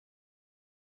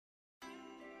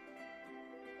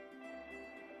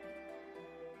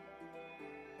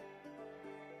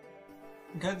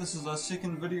Okay, this is our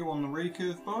second video on the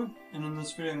recurve bow, and in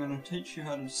this video I'm going to teach you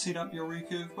how to set up your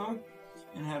recurve bow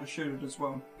and how to shoot it as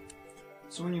well.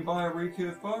 So when you buy a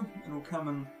recurve bow, it will come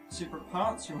in separate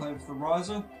parts. You'll have the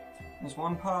riser as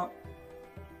one part,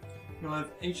 you'll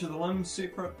have each of the limbs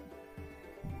separate,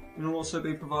 and you'll also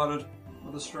be provided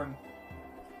with a string.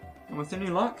 And with any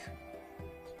luck,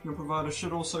 your provider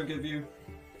should also give you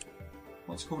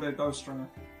what's called a bow stringer.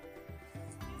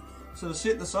 So to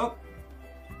set this up,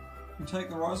 you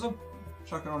take the riser,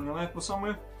 chuck it on your lap or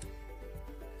somewhere.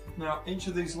 Now each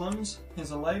of these limbs has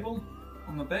a label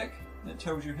on the back that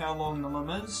tells you how long the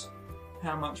limb is,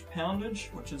 how much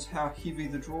poundage, which is how heavy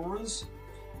the draw is,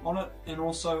 on it, and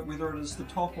also whether it is the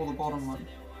top or the bottom limb.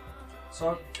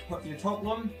 So put your top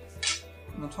limb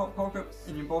in the top pocket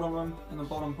and your bottom limb in the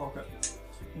bottom pocket.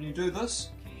 And you do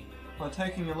this by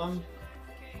taking your limb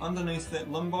underneath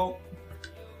that limb bolt,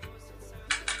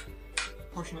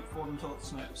 pushing it forward until it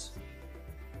snaps.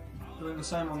 Doing the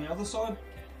same on the other side,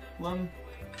 limb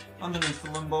underneath the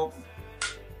limb bolt,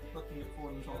 flicking it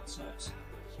forward until it snaps.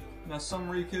 Now some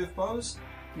recurve bows,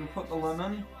 you'll put the limb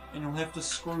in and you'll have to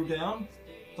screw down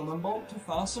the limb bolt to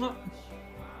fasten it.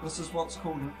 This is what's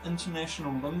called an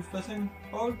international limb fitting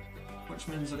bow, which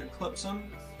means that it clips in,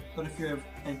 but if you have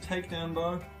a takedown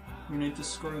bow, you need to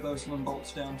screw those limb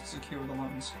bolts down to secure the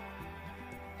limbs.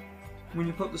 When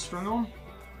you put the string on,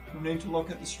 you'll need to look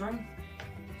at the string.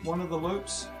 One of the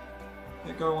loops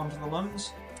that go onto the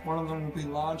limbs, one of them will be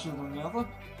larger than the other.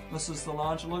 This is the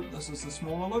larger loop, this is the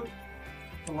smaller loop.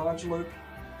 The larger loop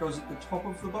goes at the top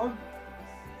of the bow,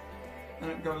 and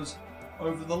it goes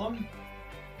over the limb.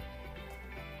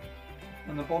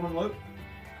 And the bottom loop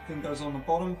then goes on the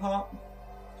bottom part,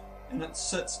 and it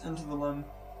sits into the limb,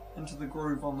 into the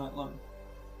groove on that limb.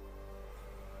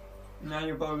 Now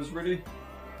your bow is ready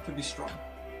to be strung.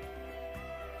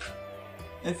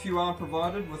 If you are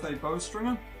provided with a bow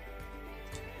stringer,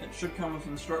 it should come with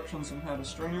instructions on how to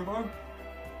string your bow.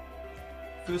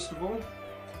 First of all,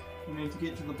 you need to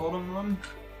get to the bottom limb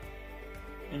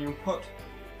and you'll put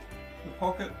the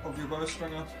pocket of your bow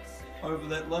stringer over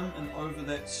that limb and over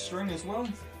that string as well.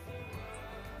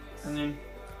 And then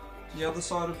the other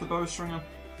side of the bow stringer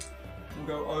will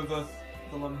go over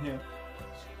the limb here.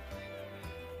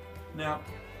 Now,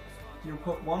 you'll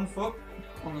put one foot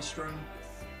on the string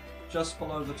just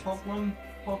below the top limb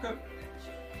pocket,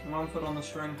 and one foot on the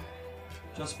string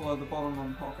just below the bottom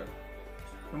limb pocket.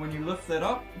 And when you lift that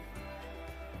up,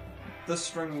 this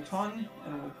string will tighten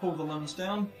and it will pull the limbs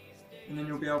down, and then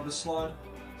you'll be able to slide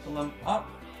the limb up,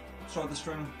 slide the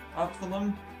string up the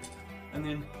limb, and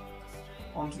then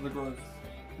onto the groove.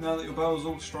 Now that your bow is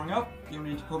all strung up, you'll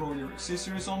need to put all your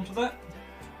accessories onto that.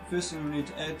 The first thing you'll need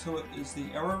to add to it is the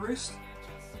arrow rest.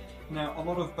 Now a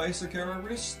lot of basic arrow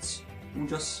rests will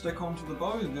just stick onto the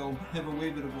bow. They'll have a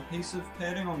wee bit of adhesive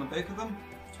padding on the back of them,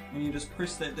 and you just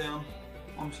press that down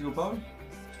onto your bow.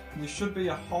 And there should be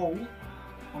a hole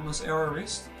on this arrow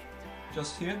rest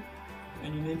just here,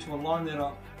 and you need to align that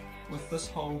up with this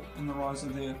hole in the riser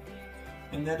there.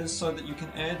 And that is so that you can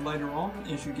add later on,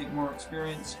 as you get more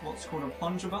experience, what's called a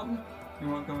plunger button. We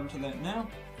won't go into that now,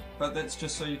 but that's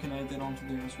just so you can add that onto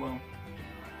there as well.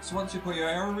 So once you put your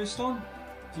arrow rest on,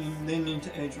 you then need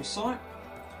to add your sight.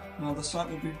 Now the sight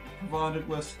will be provided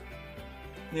with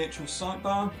the actual sight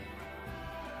bar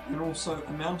and also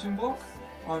a mounting block.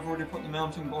 I've already put the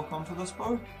mounting block onto this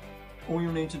bow. All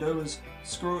you'll need to do is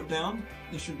screw it down.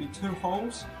 There should be two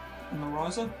holes in the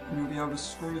riser and you'll be able to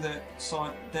screw that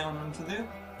sight down into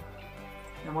there.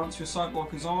 And once your sight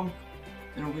block is on,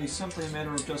 it'll be simply a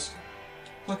matter of just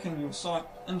clicking your sight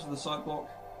into the sight block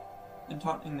and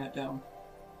tightening that down.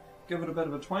 Give it a bit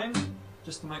of a twang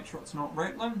just to make sure it's not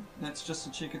rattling. That's just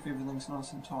to check if everything's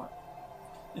nice and tight.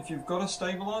 If you've got a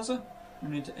stabilizer, you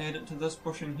need to add it to this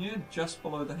bushing here just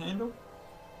below the handle.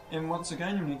 And once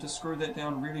again, you need to screw that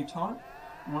down really tight.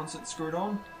 And once it's screwed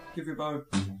on, give your bow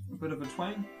a bit of a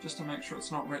twang just to make sure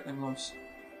it's not rattling loose.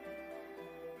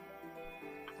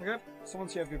 Okay, so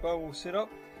once you have your bow all set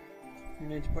up, you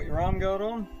need to put your arm guard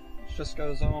on, which just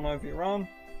goes on over your arm.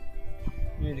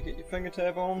 You need to get your finger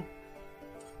tab on,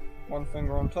 one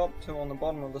finger on top, two on the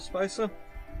bottom of the spacer.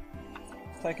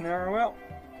 Take an arrow out,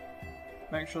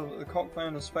 make sure that the cock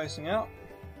band is spacing out,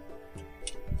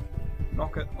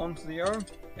 knock it onto the arrow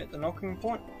at the knocking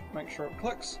point, make sure it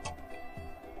clicks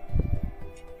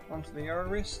onto the arrow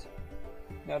rest.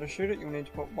 Now to shoot it, you'll need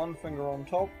to put one finger on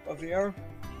top of the arrow,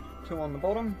 two on the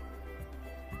bottom,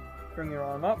 bring your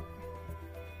arm up,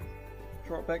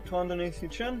 draw it back to underneath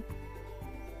your chin,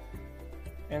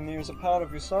 and there's a part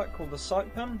of your sight called the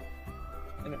sight pin,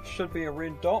 and it should be a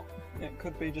red dot. It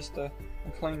could be just a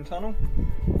clean tunnel,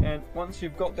 And once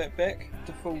you've got that back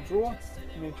to full draw,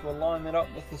 you need to align that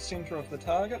up with the centre of the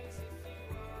target.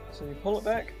 So you pull it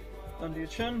back under your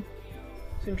chin,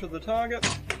 centre of the target,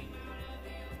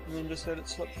 and then just let it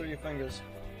slip through your fingers.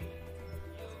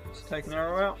 So take an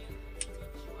arrow out,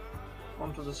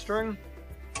 onto the string,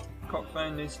 cock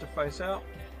vane needs to face out,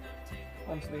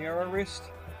 onto the arrow rest,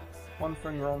 one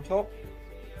finger on top,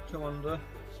 two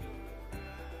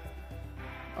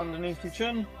underneath your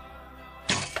chin.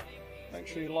 Make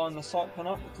sure you line the sight pin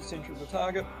up with the centre of the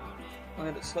target and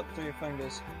let it slip through your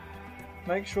fingers.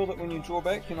 Make sure that when you draw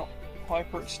back you're not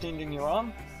hyperextending your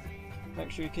arm.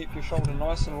 Make sure you keep your shoulder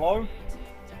nice and low,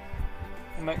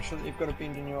 and make sure that you've got a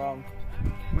bend in your arm.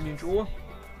 When you draw,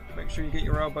 make sure you get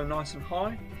your elbow nice and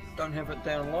high, don't have it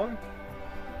down low,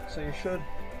 so you should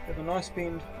have a nice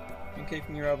bend and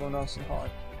keeping your elbow nice and high.